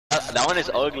That one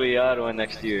is ugly. Yeah, the one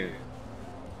next to you.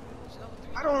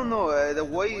 I don't know. The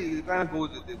white kind of goes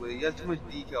with it, but it has too much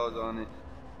decals on it.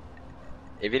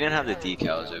 If you didn't have the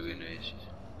decals, it would be nice.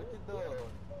 Look at the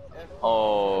F.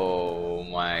 Oh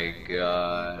my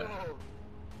god.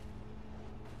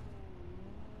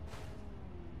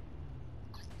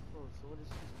 Bro, so what does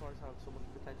these cars have so much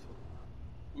potential?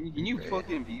 Can you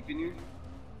fucking beep in here?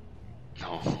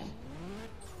 No.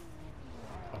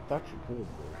 I thought you could,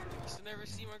 bro. I still never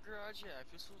see my garage yet. I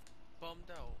feel so bummed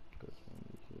out.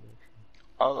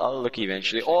 I'll look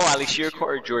eventually. Oh, at least your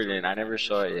car, Jordan. I never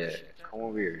saw it yet. Come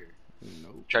over here.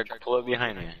 Nope. Try to pull up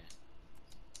behind me.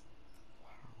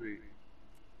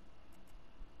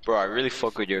 Bro, I really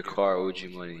fuck with your car, OG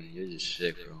money. You're just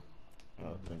sick, bro.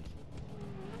 Oh, thank you.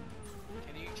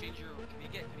 Can you change your? Can you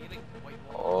get like white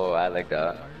walls? Oh, I like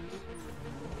that.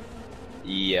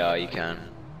 Yeah, you can.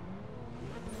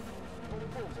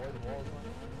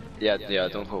 Yeah,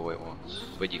 don't put white ones,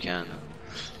 but you can.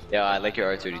 Yeah, I like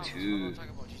your R32. I'm talking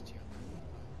about GTO.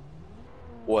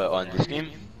 What, on this game?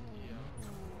 Yeah.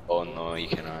 Oh no, you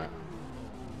cannot.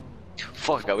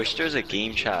 Fuck, I wish there was a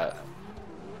game chat.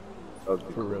 For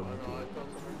real.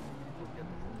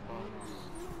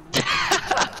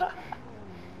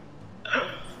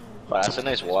 Wow, that's a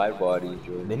nice wide body,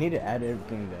 Jordan. They need to add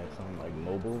everything that's on like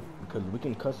mobile because we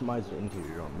can customize the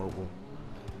interior on mobile.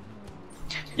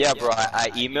 Yeah, bro, I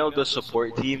emailed the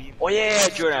support team. Oh yeah,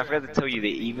 Jordan, I forgot to tell you,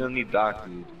 they emailed me back,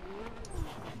 dude.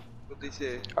 What they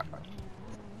say?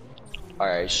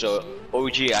 Alright, so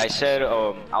OG, I said,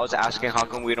 I was asking how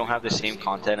come we don't have the same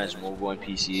content as mobile and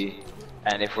PC,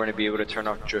 and if we're gonna be able to turn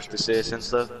off drift assist and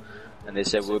stuff, and they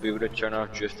said we'll be able to turn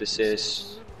off drift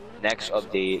assist next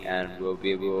update, and we'll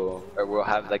be able, or we'll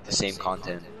have like the same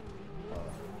content,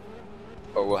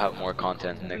 or we'll have more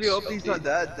content next The update's not update.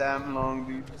 that damn long,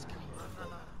 dude.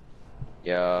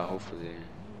 Yeah, hopefully.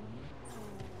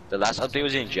 The last update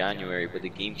was in January, but the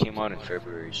game came out in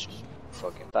February, so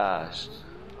fucking fast.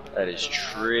 That is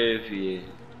trippy.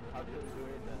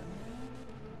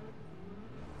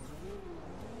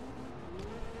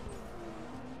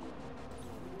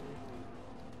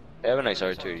 I have a nice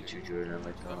R32, Jordan, I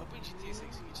like that. Open GTA 6, you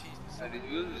can change this. Yeah, these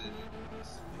wheels,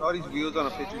 all these wheels on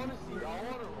a picture. I want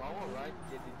Ryan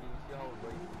to get the game, see how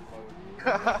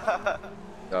it works.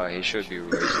 Oh, he should be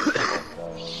racing.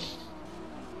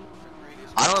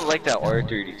 I don't like that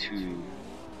R32.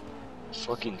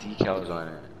 Fucking decals on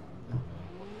it.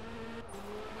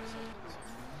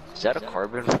 Is that a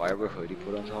carbon fiber hood he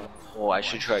put on top? Oh, I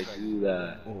should try to do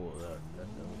that. Oh, that's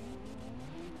dope.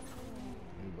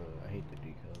 But I hate the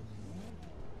decals.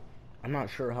 I'm not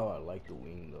sure how I like the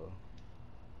wing though.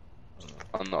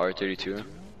 On the R32? Yeah.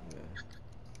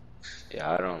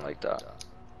 Yeah, I don't like that.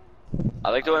 I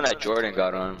like the one that Jordan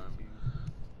got on.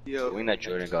 The Yo, wing that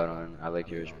Jordan got on. I like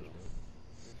yours.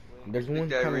 There's one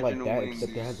that kind of like original that, wing.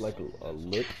 except it has like a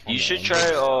lip. on You the should end. try, I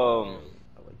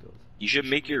like those. you should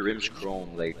make your rims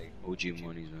chrome like OG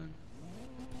Money's, man.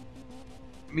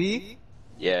 me?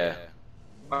 Yeah.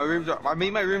 My rims are. I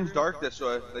made my rims dark. That's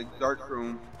why, like dark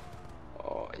chrome.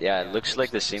 Oh, yeah, it looks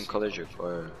like the same color as your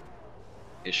car.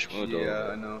 It's smooth though. Yeah,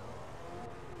 I know.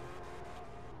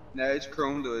 Nah, it's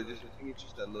chrome though. I think it's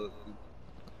just that look. Dude.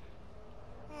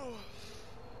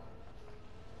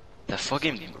 That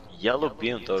fucking yellow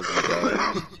BMW,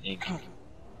 dog. Ink.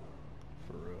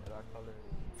 For real.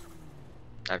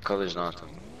 That color's not the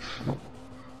move.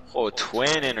 Oh,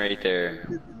 twinning right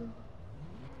there.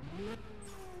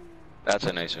 That's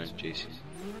a nice one, JC.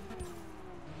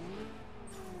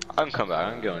 I can come back.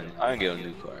 I can get a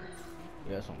new car.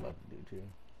 Yeah, that's what I'm about to do too.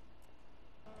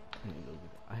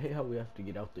 I hate how we have to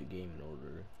get out the game in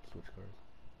order to switch cars.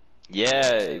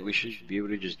 Yeah, we should be able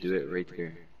to just do it right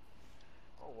there.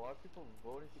 Oh, why are people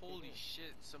voting? Holy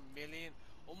shit, it's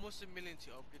almost a million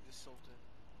to upgrade the Sultan.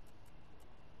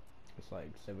 It's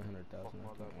like 700,000, I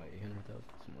think, like 800,000,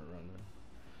 somewhere around there.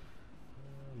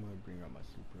 I might bring out my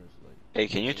Supras, like. Hey,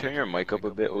 can you turn your mic up a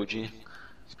bit, OG?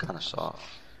 It's kind of soft.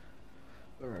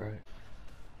 Alright.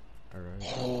 Alright.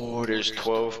 Oh, there's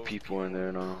 12 people in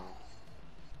there now.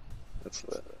 That's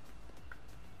lit.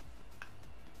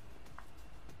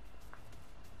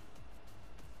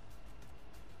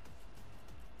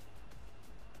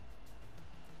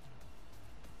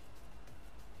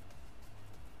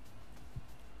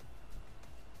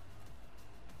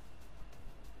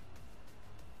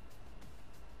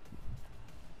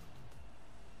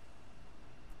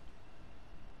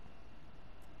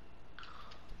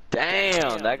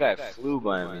 Damn, that guy flew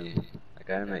by me. That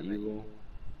guy in that Evo.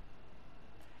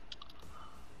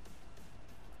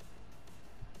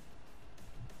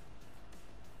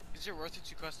 Is it worth it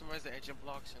to customize the engine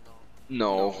blocks or no?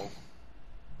 No.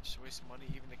 Just waste waste money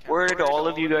even the Where did all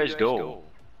of you guys go?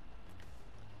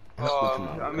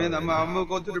 I'm gonna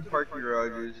go to the parking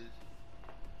garages.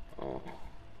 Oh.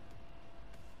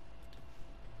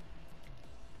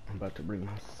 I'm about to bring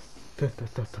my.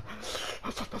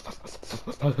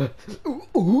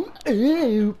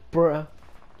 Bruh.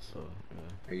 So,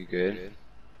 Are you good?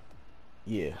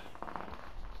 yeah.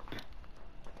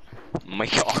 Mike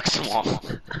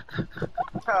Oxmall.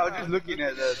 I was just looking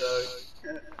at that,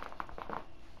 dog.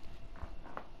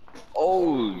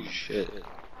 Oh shit.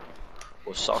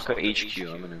 Osaka HQ,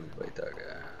 I'm gonna invite that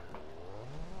guy.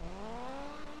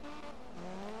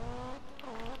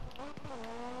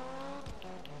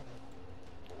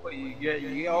 But you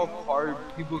get all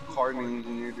people with car names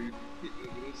in here, dude. You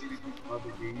don't see these people from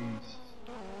other games.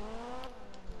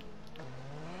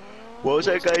 What was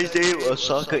that guy's name?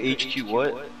 Osaka HQ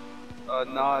what?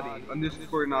 Naughty.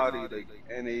 Underscore Naughty, like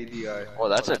N-A-D-I. Oh,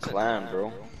 that's a clan,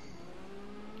 bro.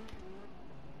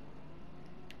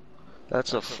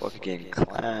 That's a fucking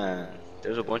clan.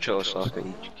 There's a bunch of Osaka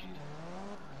HQ.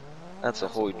 That's a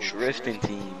whole drifting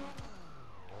team.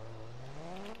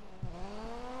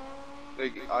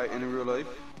 Like, in real life?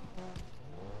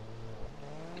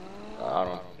 I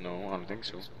don't know, I don't think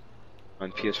so.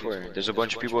 On PS4, there's a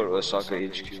bunch of people at Osaka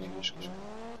HQ.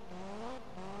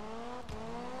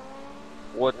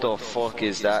 What the fuck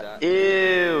is that?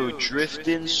 Ew,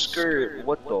 drifting skirt.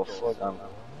 What the fuck? I'm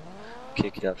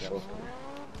kick that fucker.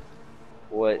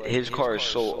 What? His car is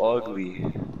so ugly.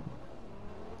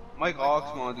 Mike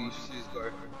Oxmond used to see his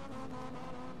car.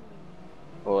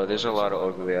 Oh, there's a lot of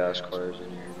ugly ass cars in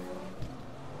here.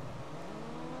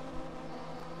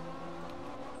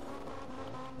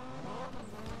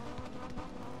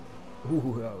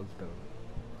 Ooh, that was dope.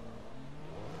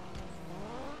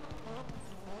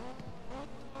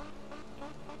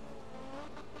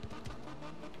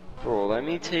 Bro, let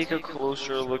me take a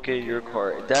closer look at your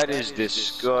car. That is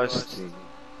disgusting.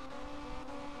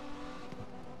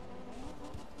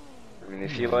 I mean,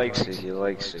 if he likes it, he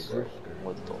likes it, but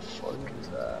what the fuck is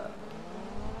that?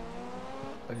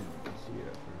 I didn't even see it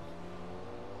at first.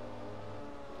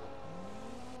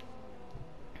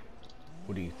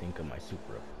 What do you think of my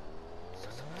Supra?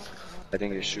 I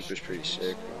think your Supra's pretty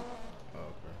sick, bro. Oh,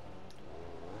 okay.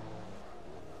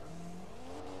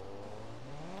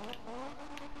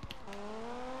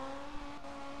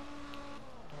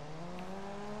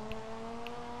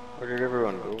 Where did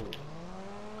everyone go?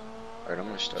 Alright, I'm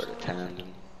gonna start a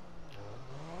tandem.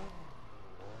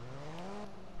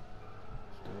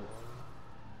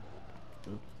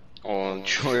 Oh,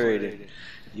 Jordan,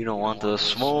 you don't want the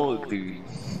smoke, dude.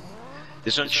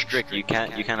 This one's strict. You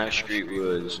can't have street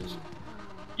woods.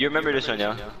 You remember this one,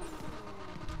 yeah?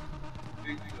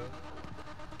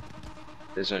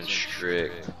 This one's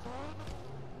strict.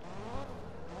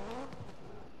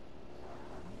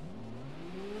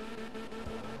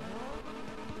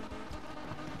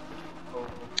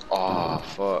 Oh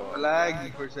fuck. I lagged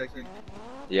you for a second.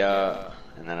 Yeah,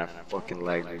 and then I fucking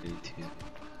lagged with you too.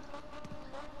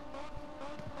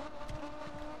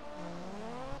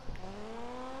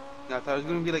 Nah, I thought it was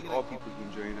gonna be like all people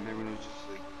can join, and everyone was just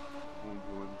like only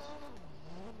ones.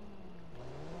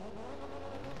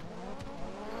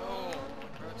 Yo, my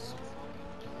car's so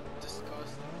fucking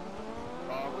disgusting.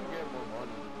 I would get more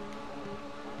money.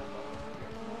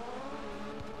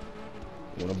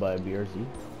 You wanna buy a BRZ?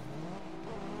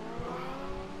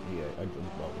 Yeah, I just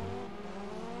bought one.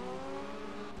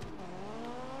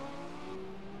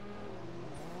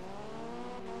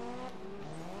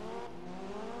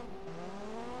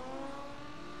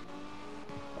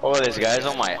 Oh, this guy's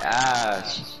on my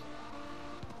ass.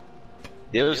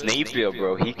 It was Napier,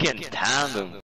 bro. He can tandem.